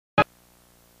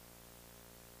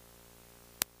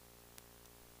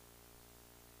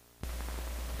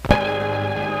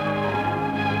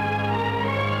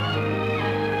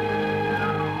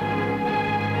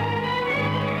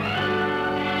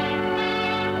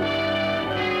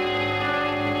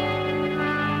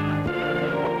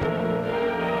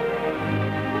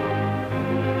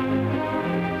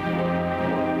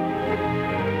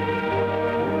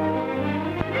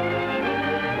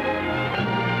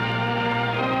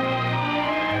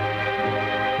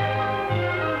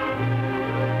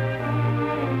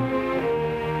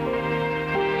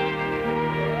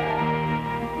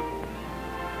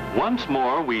Once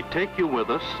more, we take you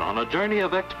with us on a journey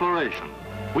of exploration,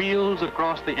 wheels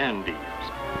across the Andes,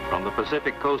 from the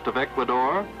Pacific coast of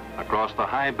Ecuador, across the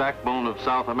high backbone of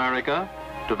South America,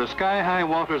 to the sky-high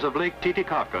waters of Lake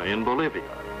Titicaca in Bolivia,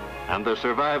 and the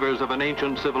survivors of an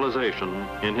ancient civilization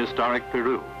in historic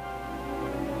Peru.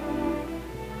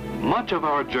 Much of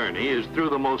our journey is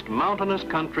through the most mountainous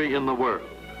country in the world.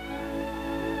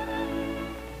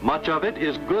 Much of it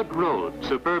is good road,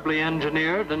 superbly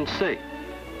engineered and safe.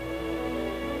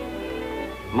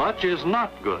 Much is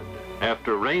not good.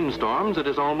 After rainstorms, it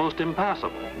is almost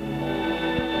impassable.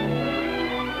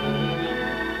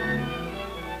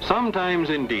 Sometimes,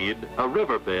 indeed, a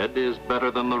riverbed is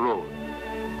better than the road.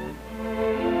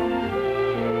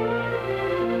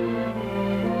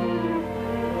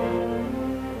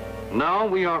 Now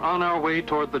we are on our way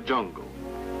toward the jungle.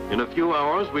 In a few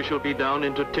hours, we shall be down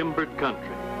into timbered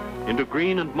country, into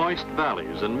green and moist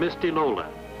valleys and misty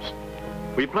lowlands.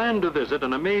 We plan to visit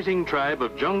an amazing tribe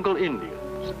of jungle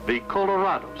Indians, the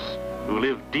Colorados, who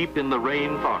live deep in the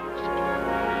rainforest.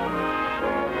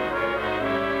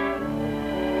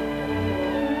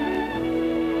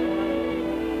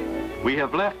 We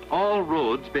have left all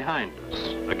roads behind us.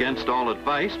 Against all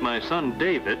advice, my son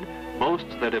David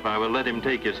boasts that if I will let him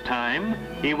take his time,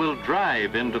 he will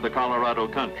drive into the Colorado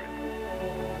country.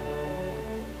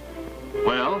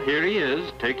 Well, here he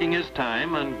is, taking his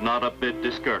time and not a bit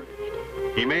discouraged.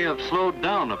 He may have slowed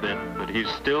down a bit, but he's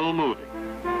still moving.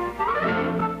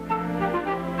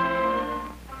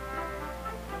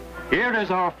 Here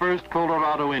is our first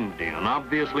Colorado Indian,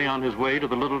 obviously on his way to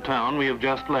the little town we have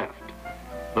just left.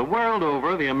 The world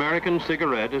over, the American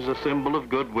cigarette is a symbol of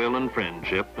goodwill and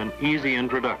friendship, an easy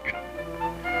introduction.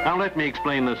 Now let me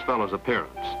explain this fellow's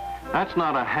appearance. That's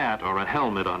not a hat or a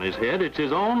helmet on his head, it's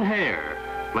his own hair,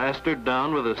 plastered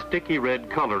down with a sticky red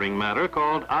coloring matter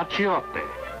called achiote.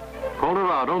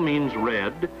 Colorado means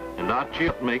red, and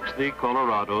achiote makes the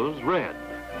Colorados red.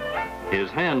 His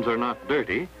hands are not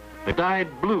dirty, they're dyed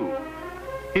blue.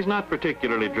 He's not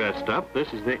particularly dressed up.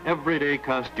 This is the everyday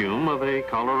costume of a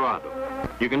Colorado.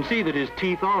 You can see that his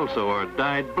teeth also are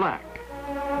dyed black.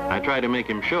 I try to make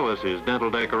him show us his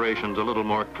dental decorations a little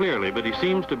more clearly, but he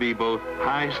seems to be both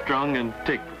high-strung and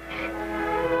ticklish.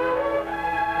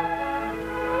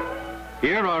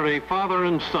 Here are a father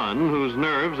and son whose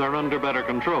nerves are under better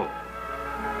control.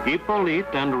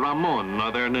 Hippolyte and Ramon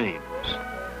are their names.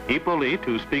 Hippolyte,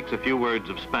 who speaks a few words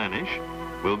of Spanish,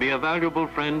 will be a valuable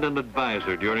friend and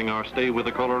advisor during our stay with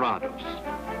the Colorados.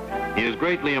 He is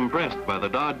greatly impressed by the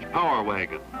Dodge Power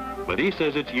Wagon, but he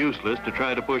says it's useless to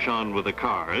try to push on with the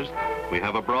cars. We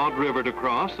have a broad river to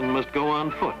cross and must go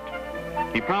on foot.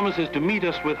 He promises to meet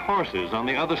us with horses on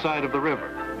the other side of the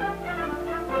river.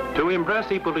 To impress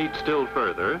Hippolyte still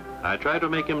further, I try to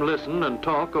make him listen and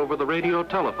talk over the radio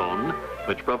telephone,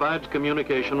 which provides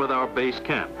communication with our base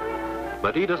camp.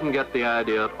 But he doesn't get the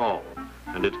idea at all,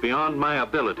 and it's beyond my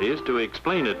abilities to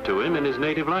explain it to him in his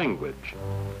native language.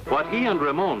 What he and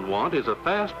Ramon want is a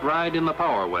fast ride in the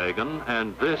Power Wagon,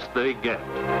 and this they get.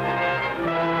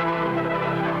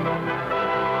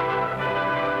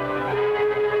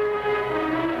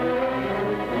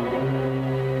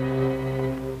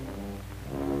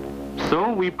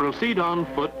 So we proceed on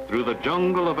foot through the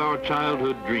jungle of our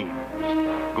childhood dreams.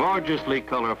 Gorgeously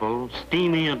colorful,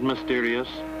 steamy and mysterious,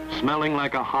 smelling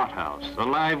like a hothouse,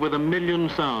 alive with a million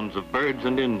sounds of birds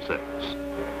and insects.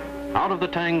 Out of the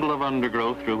tangle of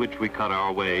undergrowth through which we cut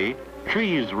our way,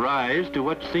 trees rise to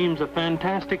what seems a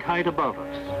fantastic height above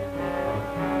us.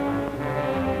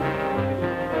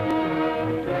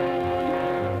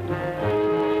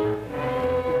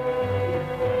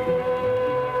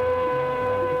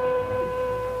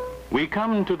 We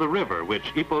come to the river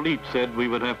which Hippolyte said we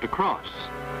would have to cross.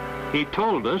 He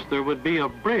told us there would be a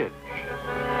bridge.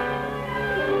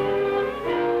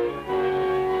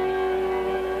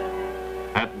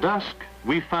 At dusk,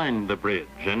 we find the bridge,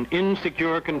 an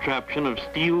insecure contraption of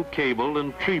steel cable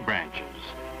and tree branches.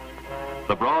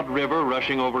 The broad river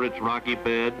rushing over its rocky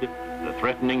bed, the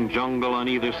threatening jungle on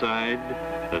either side,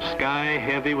 the sky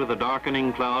heavy with the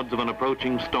darkening clouds of an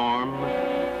approaching storm.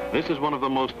 This is one of the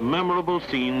most memorable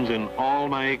scenes in all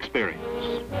my experience.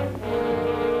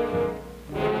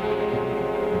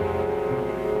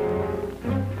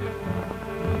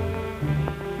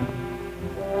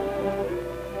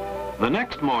 The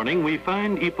next morning, we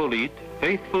find Hippolyte,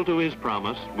 faithful to his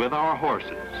promise, with our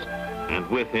horses. And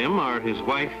with him are his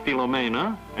wife,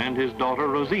 Filomena, and his daughter,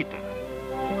 Rosita.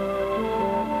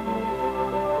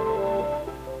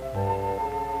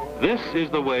 This is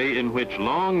the way in which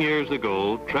long years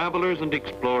ago, travelers and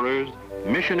explorers,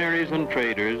 missionaries and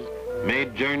traders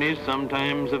made journeys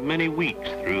sometimes of many weeks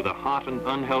through the hot and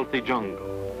unhealthy jungle.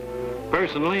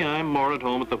 Personally, I'm more at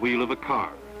home at the wheel of a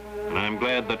car, and I'm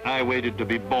glad that I waited to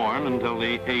be born until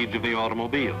the age of the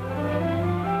automobile.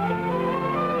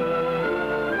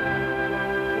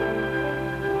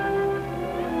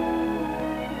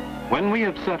 When we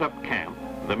have set up camp,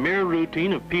 the mere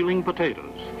routine of peeling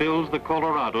potatoes fills the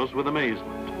Colorados with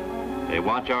amazement. They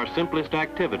watch our simplest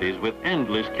activities with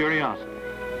endless curiosity.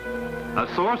 A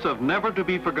source of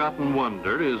never-to-be-forgotten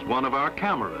wonder is one of our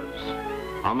cameras.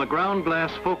 On the ground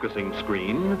glass focusing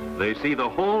screen, they see the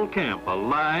whole camp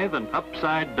alive and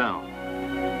upside down.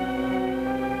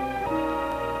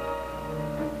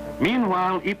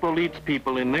 Meanwhile, Hippolyte's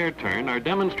people in their turn are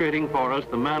demonstrating for us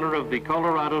the manner of the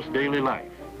Colorados' daily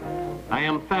life. I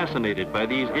am fascinated by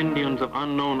these Indians of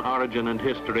unknown origin and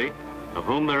history, of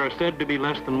whom there are said to be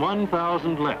less than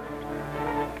 1,000 left.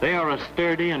 They are a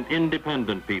sturdy and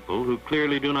independent people who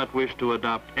clearly do not wish to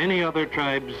adopt any other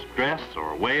tribe's dress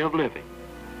or way of living.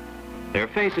 Their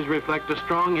faces reflect a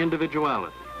strong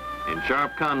individuality, in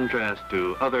sharp contrast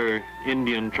to other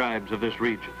Indian tribes of this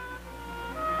region.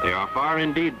 They are far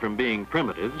indeed from being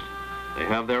primitives. They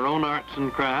have their own arts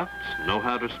and crafts, know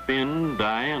how to spin,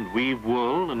 dye, and weave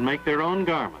wool, and make their own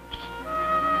garments.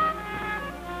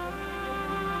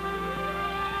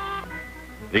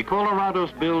 The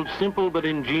Colorados build simple but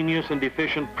ingenious and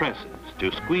efficient presses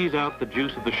to squeeze out the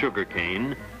juice of the sugar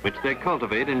cane, which they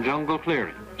cultivate in jungle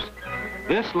clearings.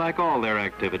 This, like all their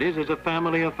activities, is a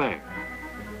family affair.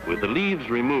 With the leaves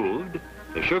removed,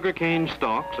 the sugar cane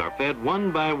stalks are fed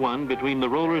one by one between the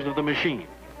rollers of the machine.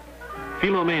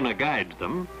 Filomena guides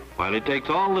them, while it takes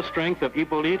all the strength of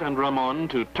Hippolyte and Ramon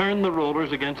to turn the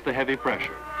rollers against the heavy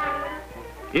pressure.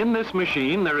 In this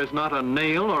machine, there is not a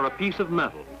nail or a piece of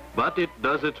metal, but it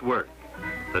does its work.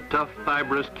 The tough,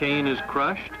 fibrous cane is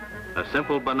crushed. A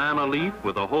simple banana leaf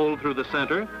with a hole through the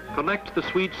center collects the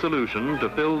sweet solution to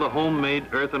fill the homemade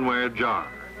earthenware jar.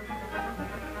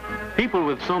 People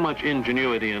with so much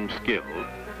ingenuity and skill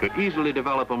could easily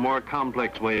develop a more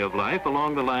complex way of life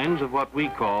along the lines of what we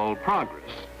call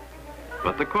progress.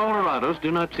 But the Colorados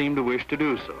do not seem to wish to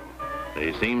do so.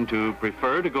 They seem to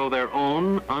prefer to go their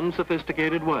own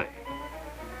unsophisticated way.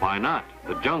 Why not?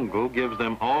 The jungle gives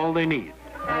them all they need.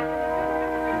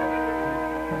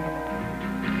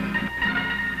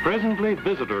 Presently,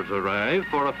 visitors arrive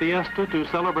for a fiesta to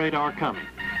celebrate our coming.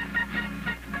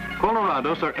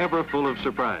 Colorados are ever full of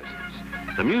surprises.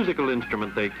 The musical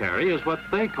instrument they carry is what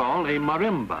they call a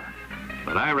marimba,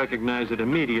 but I recognize it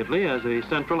immediately as a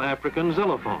Central African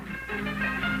xylophone.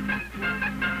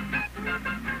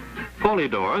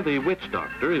 Polydor, the witch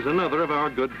doctor, is another of our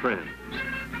good friends.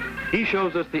 He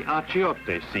shows us the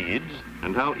achiote seeds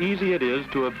and how easy it is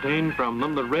to obtain from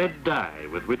them the red dye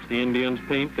with which the Indians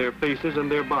paint their faces and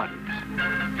their bodies.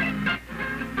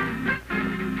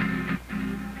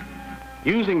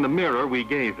 Using the mirror we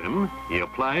gave him, he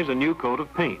applies a new coat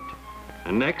of paint.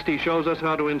 And next he shows us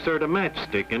how to insert a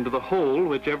matchstick into the hole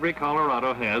which every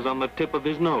Colorado has on the tip of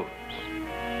his nose.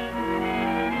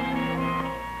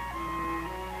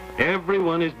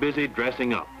 Everyone is busy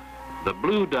dressing up. The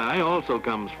blue dye also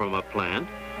comes from a plant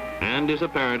and is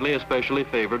apparently especially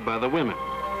favored by the women.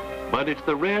 But it's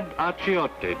the red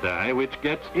achiote dye which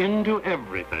gets into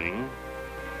everything,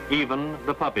 even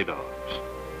the puppy dogs.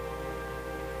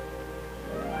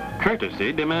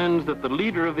 Courtesy demands that the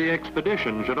leader of the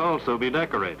expedition should also be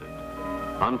decorated.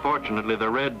 Unfortunately,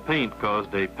 the red paint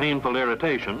caused a painful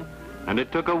irritation, and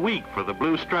it took a week for the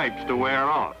blue stripes to wear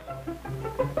off.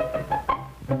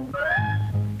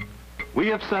 We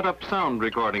have set up sound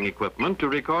recording equipment to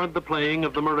record the playing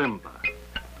of the marimba.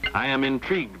 I am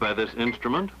intrigued by this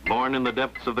instrument, born in the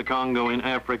depths of the Congo in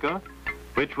Africa,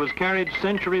 which was carried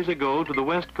centuries ago to the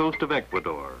west coast of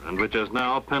Ecuador, and which has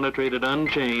now penetrated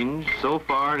unchanged so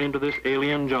far into this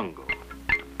alien jungle.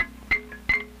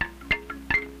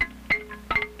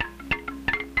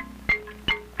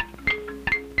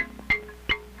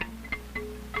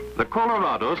 The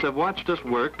Colorados have watched us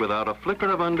work without a flicker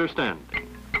of understanding.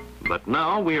 But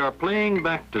now we are playing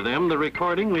back to them the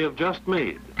recording we have just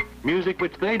made. Music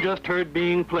which they just heard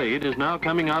being played is now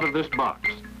coming out of this box,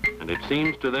 and it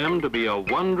seems to them to be a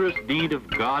wondrous deed of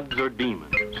gods or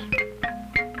demons.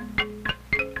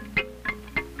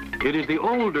 It is the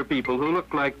older people who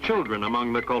look like children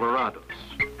among the Colorados,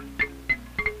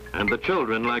 and the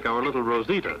children like our little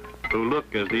Rosita, who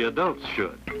look as the adults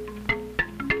should.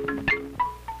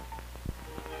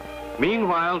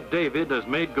 Meanwhile, David has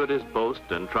made good his boast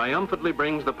and triumphantly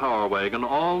brings the power wagon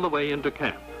all the way into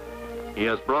camp. He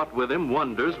has brought with him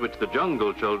wonders which the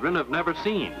jungle children have never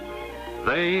seen.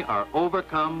 They are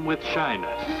overcome with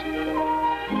shyness.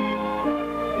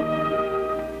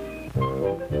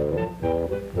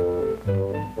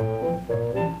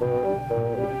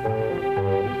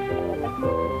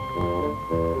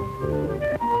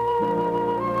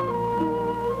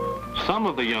 Some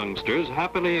of the youngsters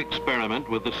happily experiment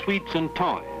with the sweets and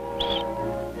toys.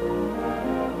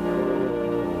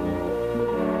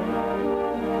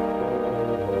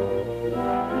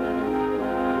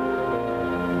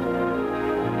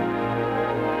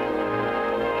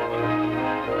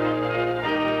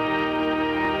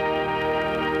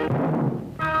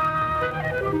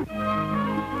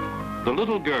 The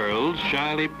little girls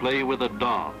shyly play with a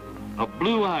doll, a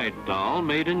blue-eyed doll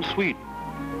made in Sweden,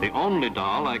 the only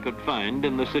doll I could find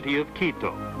in the city of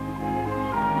Quito.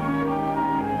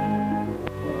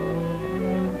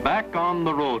 Back on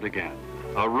the road again,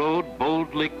 a road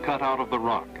boldly cut out of the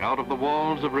rock, out of the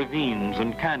walls of ravines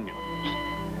and canyons.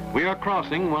 We are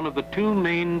crossing one of the two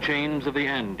main chains of the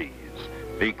Andes,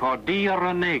 the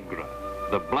Cordillera Negra,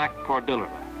 the Black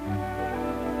Cordillera.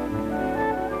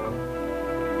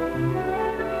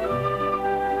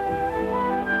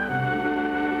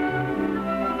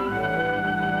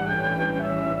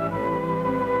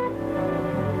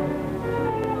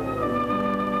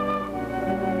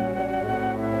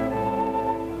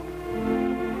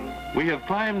 We have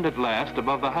climbed at last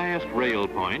above the highest rail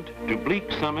point to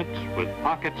bleak summits with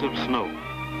pockets of snow.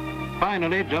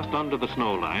 Finally, just under the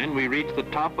snow line, we reach the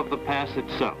top of the pass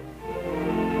itself.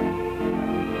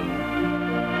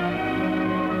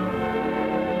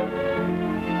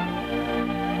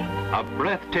 A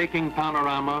breathtaking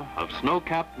panorama of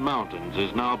snow-capped mountains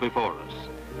is now before us,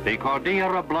 the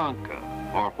Cordillera Blanca,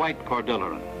 or White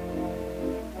Cordillera.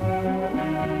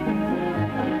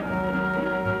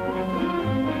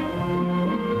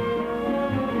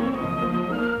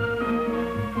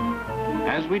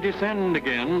 As we descend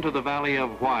again to the valley of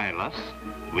Huaylas,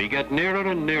 we get nearer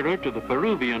and nearer to the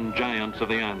Peruvian giants of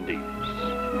the Andes.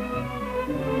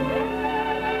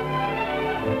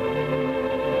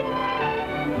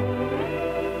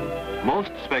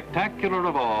 Most spectacular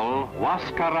of all,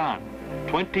 Huascaran,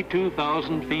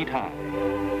 22,000 feet high.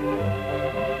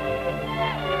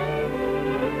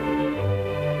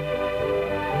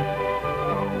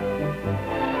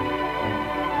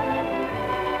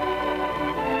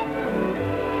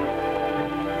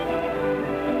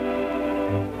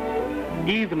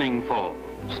 Evening falls.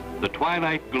 The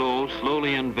twilight glow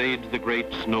slowly invades the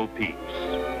great snow peaks.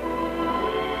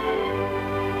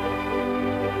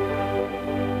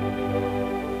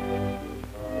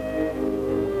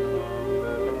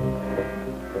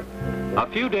 A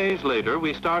few days later,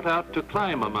 we start out to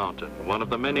climb a mountain, one of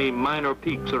the many minor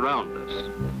peaks around us.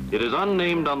 It is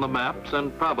unnamed on the maps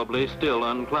and probably still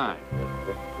unclimbed.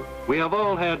 We have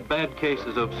all had bad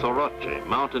cases of soroche,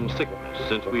 mountain sickness,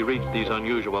 since we reached these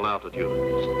unusual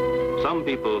altitudes. Some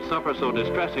people suffer so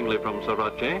distressingly from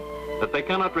soroche that they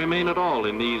cannot remain at all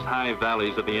in these high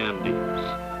valleys of the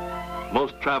Andes.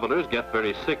 Most travelers get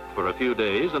very sick for a few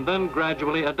days and then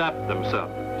gradually adapt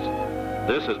themselves.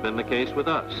 This has been the case with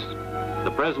us.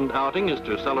 The present outing is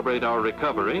to celebrate our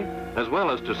recovery as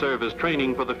well as to serve as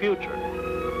training for the future.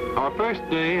 Our first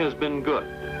day has been good,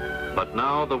 but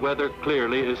now the weather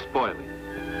clearly is spoiling.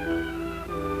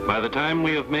 By the time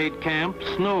we have made camp,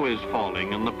 snow is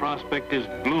falling and the prospect is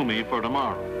gloomy for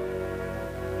tomorrow.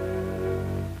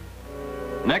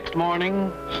 Next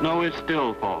morning, snow is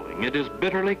still falling. It is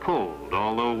bitterly cold,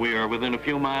 although we are within a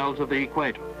few miles of the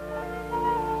equator.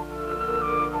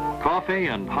 Coffee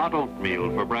and hot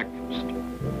oatmeal for breakfast.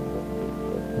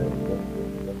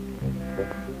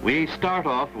 We start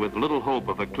off with little hope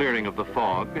of a clearing of the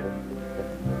fog,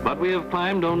 but we have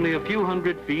climbed only a few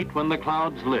hundred feet when the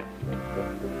clouds lift.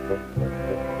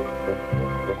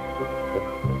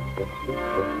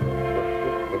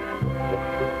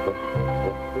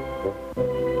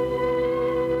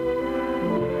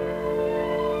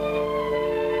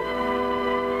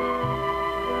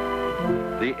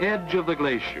 The edge of the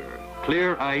glacier,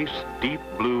 clear ice, deep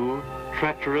blue,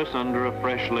 treacherous under a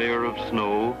fresh layer of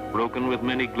snow, broken with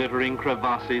many glittering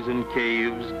crevasses and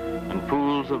caves and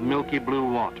pools of milky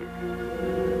blue water.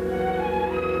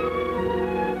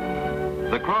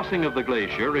 The crossing of the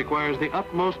glacier requires the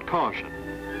utmost caution.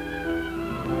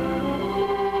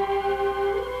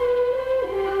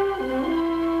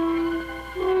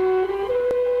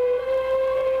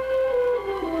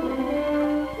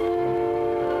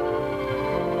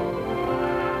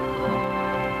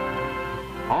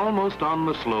 Almost on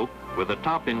the slope, with the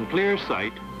top in clear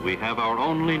sight, we have our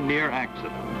only near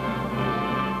accident.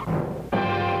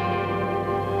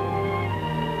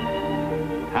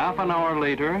 Half an hour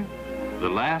later, the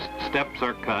last steps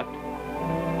are cut.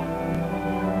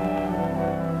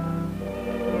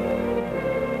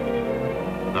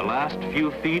 The last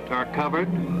few feet are covered.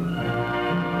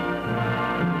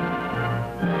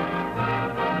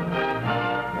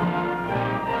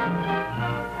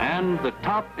 And the the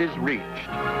top is reached.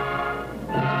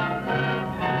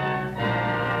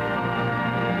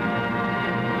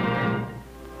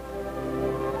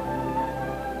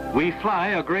 We fly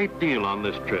a great deal on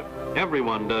this trip.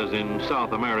 Everyone does in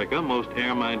South America, most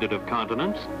air-minded of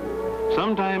continents.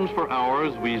 Sometimes for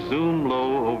hours we zoom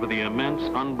low over the immense,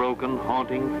 unbroken,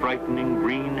 haunting, frightening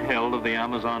green hell of the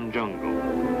Amazon jungle.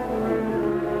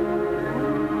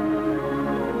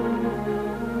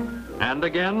 And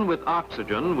again, with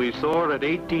oxygen, we soar at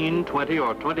 18, 20,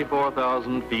 or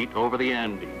 24,000 feet over the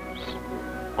Andes.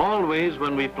 Always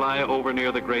when we fly over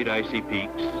near the great icy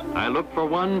peaks, I look for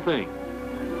one thing.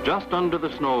 Just under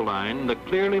the snow line, the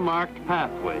clearly marked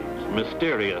pathways,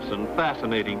 mysterious and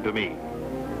fascinating to me.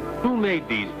 Who made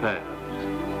these paths?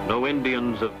 No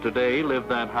Indians of today live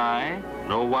that high,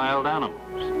 no wild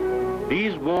animals.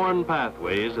 These worn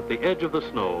pathways at the edge of the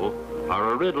snow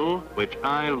are a riddle which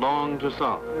I long to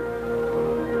solve.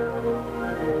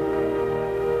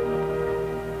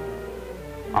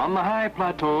 On the high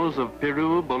plateaus of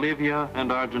Peru, Bolivia,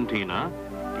 and Argentina,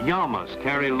 llamas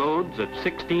carry loads at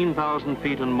 16,000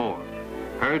 feet and more.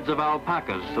 Herds of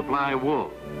alpacas supply wool.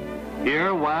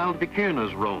 Here, wild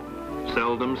vicuñas roam,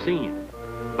 seldom seen.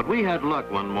 But we had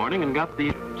luck one morning and got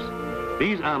these.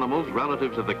 These animals,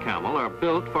 relatives of the camel, are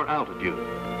built for altitude.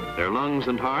 Their lungs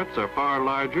and hearts are far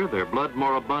larger, their blood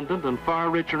more abundant, and far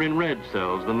richer in red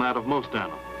cells than that of most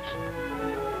animals.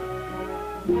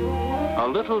 A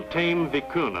little tame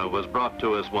vicuña was brought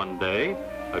to us one day,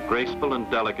 a graceful and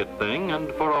delicate thing,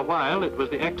 and for a while it was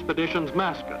the expedition's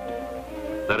mascot.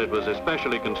 That it was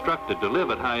especially constructed to live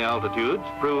at high altitudes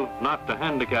proved not to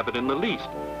handicap it in the least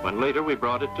when later we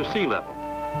brought it to sea level.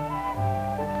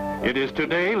 It is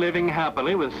today living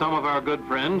happily with some of our good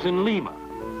friends in Lima.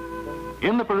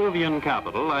 In the Peruvian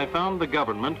capital, I found the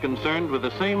government concerned with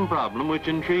the same problem which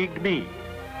intrigued me,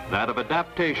 that of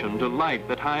adaptation to life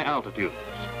at high altitudes.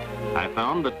 I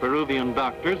found that Peruvian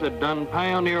doctors had done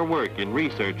pioneer work in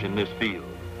research in this field.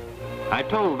 I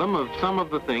told them of some of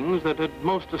the things that had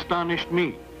most astonished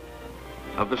me,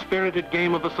 of the spirited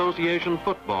game of association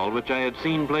football which I had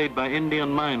seen played by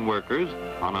Indian mine workers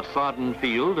on a sodden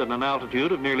field at an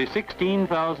altitude of nearly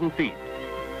 16,000 feet.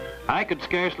 I could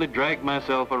scarcely drag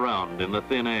myself around in the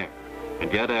thin air,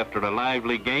 and yet after a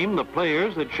lively game, the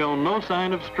players had shown no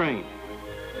sign of strain.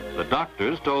 The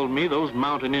doctors told me those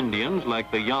mountain Indians, like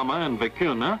the llama and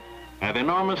vicuña, have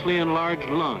enormously enlarged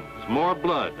lungs, more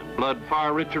blood, and blood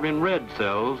far richer in red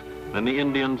cells than the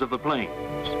Indians of the plains.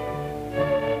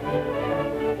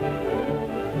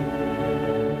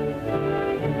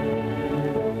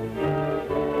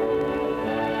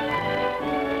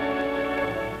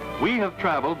 We have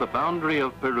traveled the boundary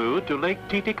of Peru to Lake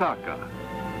Titicaca.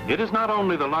 It is not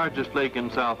only the largest lake in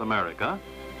South America,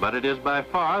 but it is by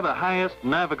far the highest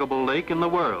navigable lake in the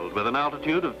world with an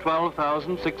altitude of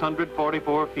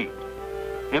 12,644 feet.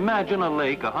 Imagine a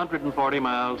lake 140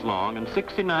 miles long and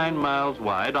 69 miles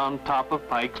wide on top of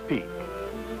Pikes Peak.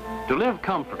 To live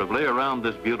comfortably around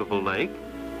this beautiful lake,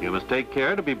 you must take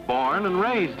care to be born and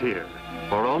raised here,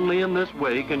 for only in this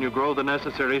way can you grow the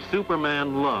necessary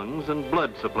Superman lungs and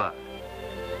blood supply.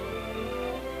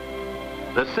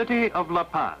 The city of La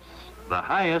Paz, the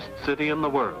highest city in the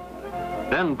world.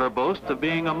 Denver boasts of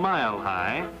being a mile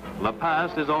high. La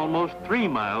Paz is almost 3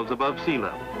 miles above sea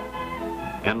level.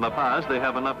 In La Paz, they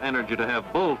have enough energy to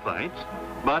have bullfights,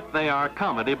 but they are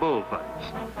comedy bullfights.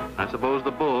 I suppose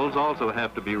the bulls also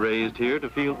have to be raised here to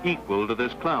feel equal to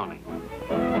this clowning.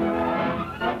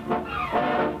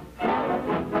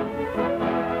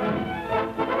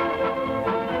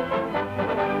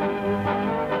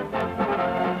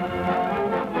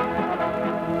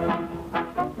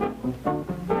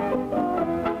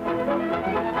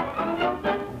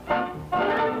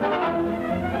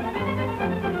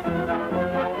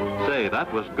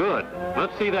 That was good.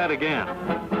 Let's see that again.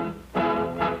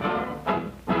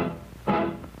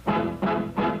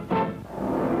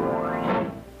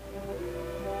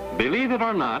 Believe it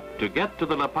or not, to get to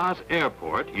the La Paz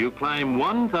airport, you climb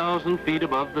 1,000 feet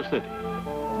above the city.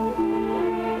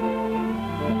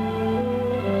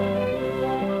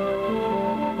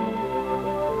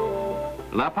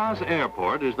 La Paz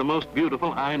Airport is the most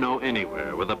beautiful I know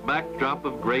anywhere, with a backdrop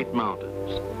of great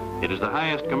mountains. It is the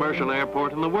highest commercial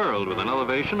airport in the world with an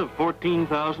elevation of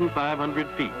 14,500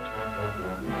 feet.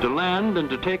 To land and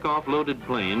to take off loaded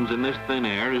planes in this thin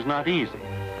air is not easy,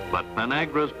 but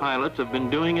Panagra's pilots have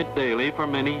been doing it daily for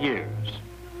many years.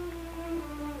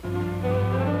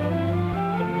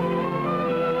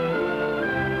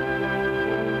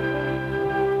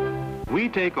 We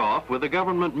take off with a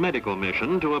government medical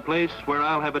mission to a place where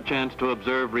I'll have a chance to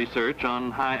observe research on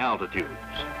high altitudes.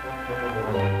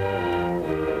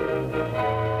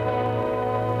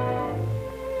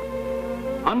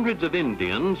 Hundreds of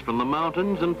Indians from the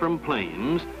mountains and from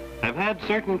plains have had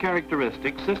certain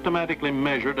characteristics systematically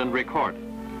measured and recorded.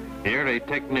 Here, a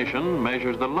technician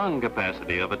measures the lung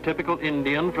capacity of a typical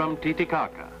Indian from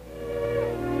Titicaca.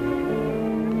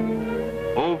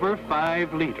 Over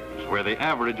 5 liters, where the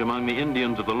average among the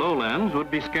Indians of the lowlands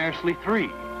would be scarcely 3.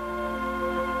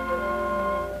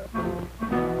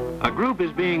 A group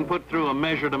is being put through a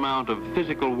measured amount of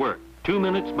physical work, 2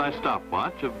 minutes by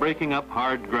stopwatch of breaking up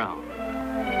hard ground.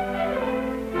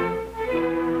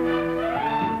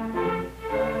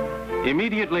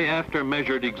 Immediately after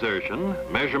measured exertion,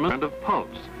 measurement of pulse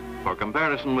for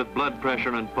comparison with blood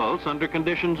pressure and pulse under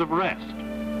conditions of rest.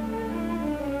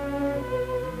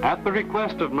 At the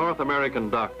request of North American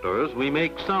doctors, we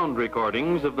make sound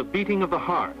recordings of the beating of the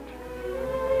heart.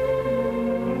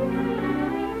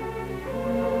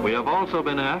 We have also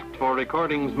been asked for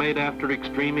recordings made after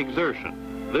extreme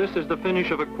exertion. This is the finish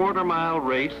of a quarter-mile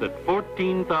race at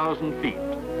 14,000 feet.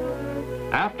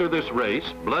 After this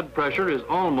race, blood pressure is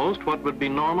almost what would be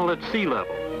normal at sea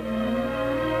level.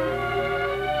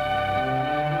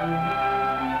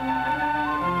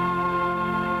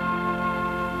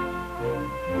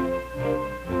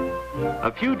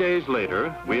 A few days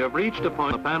later, we have reached a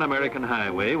point on the Pan American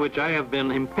Highway which I have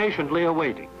been impatiently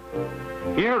awaiting.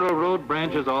 Here a road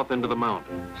branches off into the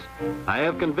mountains. I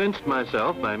have convinced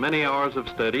myself by many hours of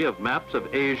study of maps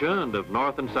of Asia and of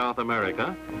North and South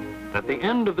America that the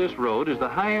end of this road is the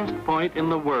highest point in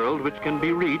the world which can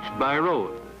be reached by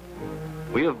road.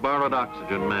 We have borrowed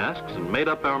oxygen masks and made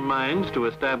up our minds to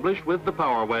establish with the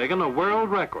power wagon a world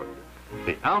record,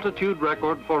 the altitude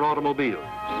record for automobiles.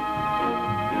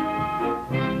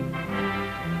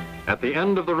 At the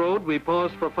end of the road, we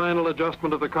pause for final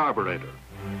adjustment of the carburetor.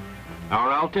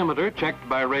 Our altimeter, checked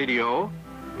by radio,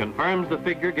 confirms the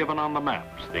figure given on the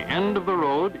maps. The end of the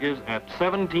road is at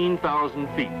 17,000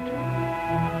 feet.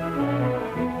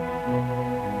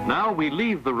 Now we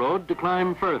leave the road to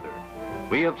climb further.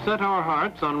 We have set our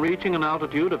hearts on reaching an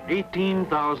altitude of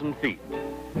 18,000 feet.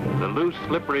 The loose,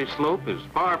 slippery slope is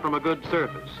far from a good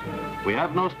surface. We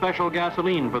have no special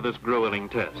gasoline for this grueling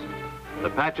test. The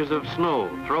patches of snow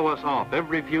throw us off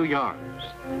every few yards.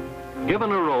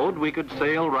 Given a road, we could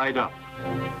sail right up.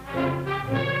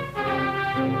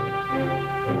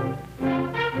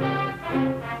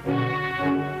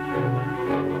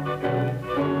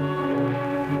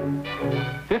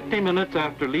 Minutes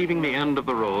after leaving the end of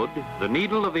the road, the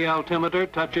needle of the altimeter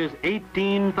touches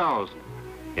 18,000.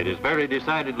 It is very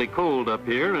decidedly cold up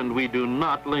here, and we do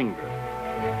not linger.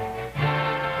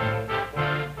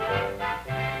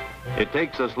 It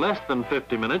takes us less than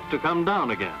 50 minutes to come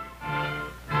down again.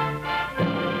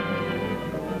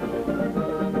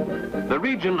 The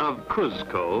region of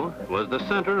Cuzco was the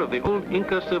center of the old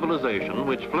Inca civilization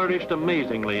which flourished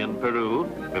amazingly in Peru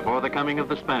before the coming of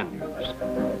the Spaniards.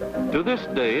 To this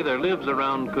day, there lives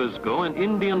around Cuzco an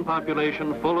Indian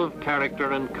population full of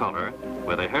character and color,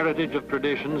 with a heritage of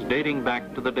traditions dating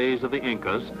back to the days of the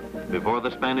Incas, before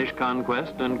the Spanish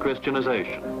conquest and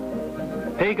Christianization.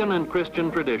 Pagan and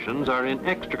Christian traditions are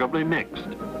inextricably mixed.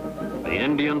 The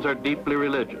Indians are deeply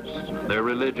religious. Their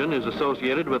religion is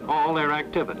associated with all their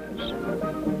activities.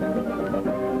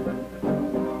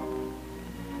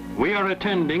 We are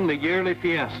attending the yearly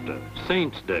fiesta,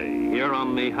 Saints' Day, here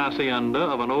on the hacienda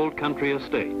of an old country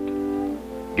estate.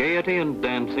 Gaiety and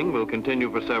dancing will continue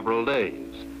for several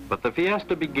days, but the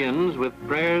fiesta begins with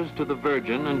prayers to the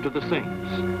Virgin and to the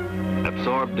saints.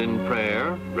 Absorbed in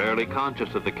prayer, rarely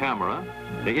conscious of the camera,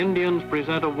 the Indians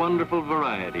present a wonderful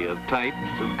variety of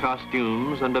types, of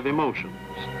costumes, and of emotions.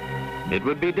 It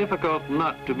would be difficult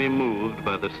not to be moved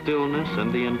by the stillness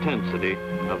and the intensity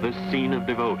of this scene of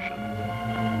devotion.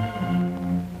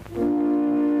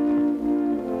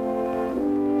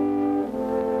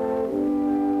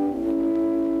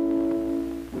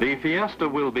 The fiesta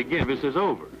will begin. This is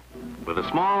over. With a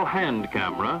small hand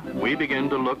camera, we begin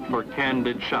to look for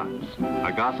candid shots.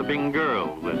 A gossiping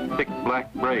girl with thick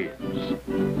black braids.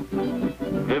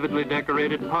 Vividly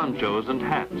decorated ponchos and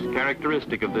hats,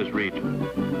 characteristic of this region.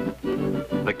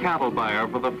 The cattle buyer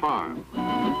for the farm.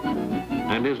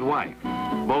 And his wife,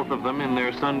 both of them in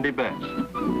their Sunday best.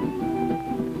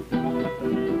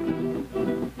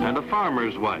 And a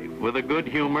farmer's wife with a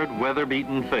good-humored,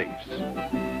 weather-beaten face.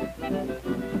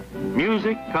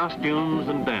 Music, costumes,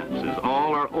 and dances,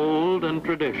 all are old and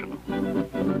traditional.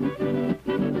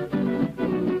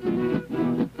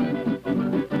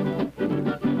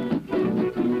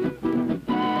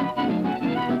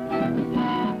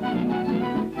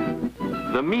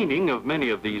 The meaning of many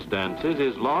of these dances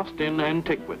is lost in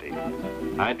antiquity.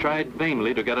 I tried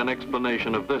vainly to get an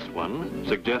explanation of this one,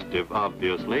 suggestive,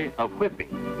 obviously, of whipping.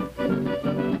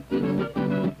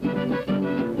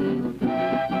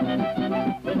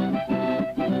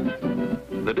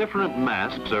 The different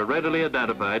masks are readily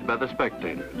identified by the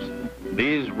spectators.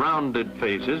 These rounded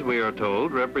faces, we are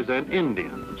told, represent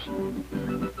Indians.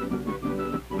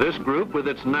 This group, with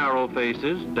its narrow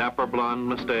faces, dapper blonde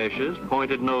mustaches,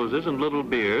 pointed noses, and little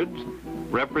beards,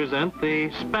 represent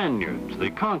the Spaniards, the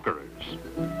conquerors.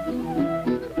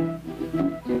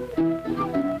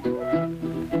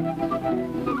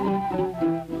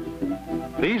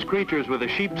 These creatures with the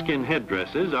sheepskin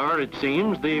headdresses are, it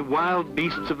seems, the wild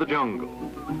beasts of the jungle.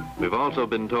 We've also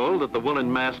been told that the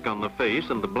woolen mask on the face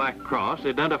and the black cross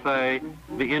identify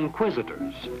the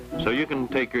inquisitors, so you can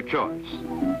take your choice.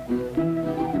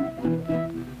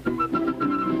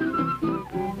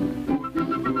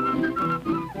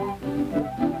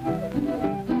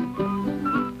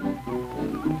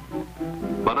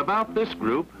 But about this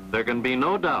group, there can be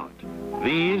no doubt.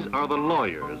 These are the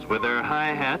lawyers with their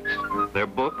high hats, their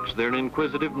books, their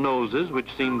inquisitive noses, which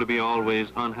seem to be always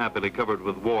unhappily covered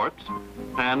with warts,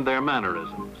 and their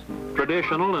mannerisms,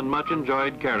 traditional and much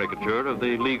enjoyed caricature of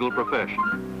the legal profession.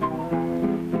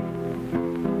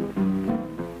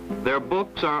 Their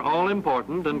books are all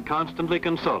important and constantly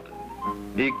consulted.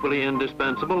 Equally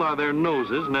indispensable are their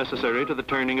noses necessary to the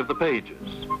turning of the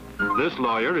pages. This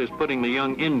lawyer is putting the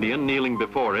young Indian kneeling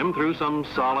before him through some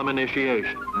solemn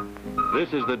initiation.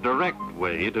 This is the direct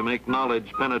way to make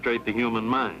knowledge penetrate the human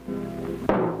mind.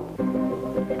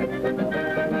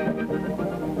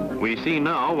 We see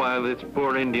now why this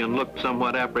poor Indian looked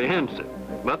somewhat apprehensive,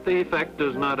 but the effect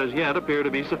does not as yet appear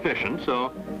to be sufficient,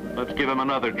 so let's give him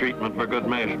another treatment for good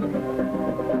measure.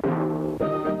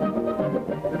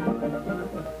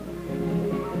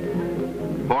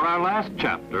 For our last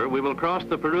chapter, we will cross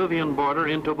the Peruvian border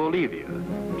into Bolivia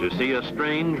to see a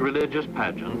strange religious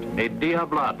pageant, a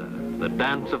diablada, the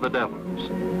dance of the devils.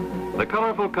 The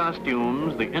colorful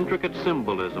costumes, the intricate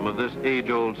symbolism of this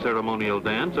age-old ceremonial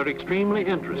dance are extremely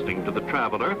interesting to the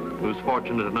traveler who's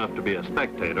fortunate enough to be a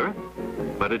spectator,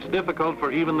 but it's difficult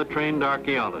for even the trained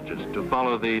archaeologist to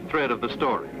follow the thread of the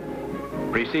story.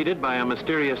 Preceded by a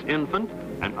mysterious infant,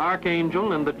 an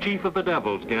archangel and the chief of the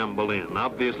devils gambol in,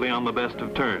 obviously on the best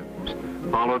of terms,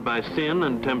 followed by sin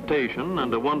and temptation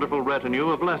and a wonderful retinue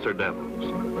of lesser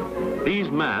devils.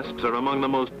 These masks are among the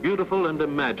most beautiful and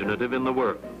imaginative in the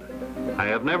world. I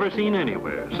have never seen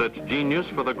anywhere such genius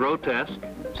for the grotesque,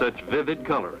 such vivid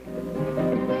coloring.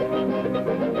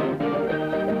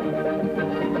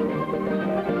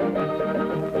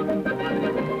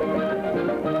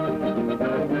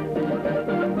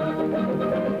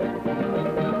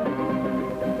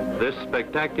 This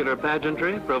spectacular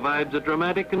pageantry provides a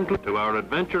dramatic conclusion to our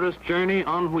adventurous journey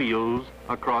on wheels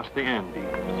across the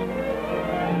Andes.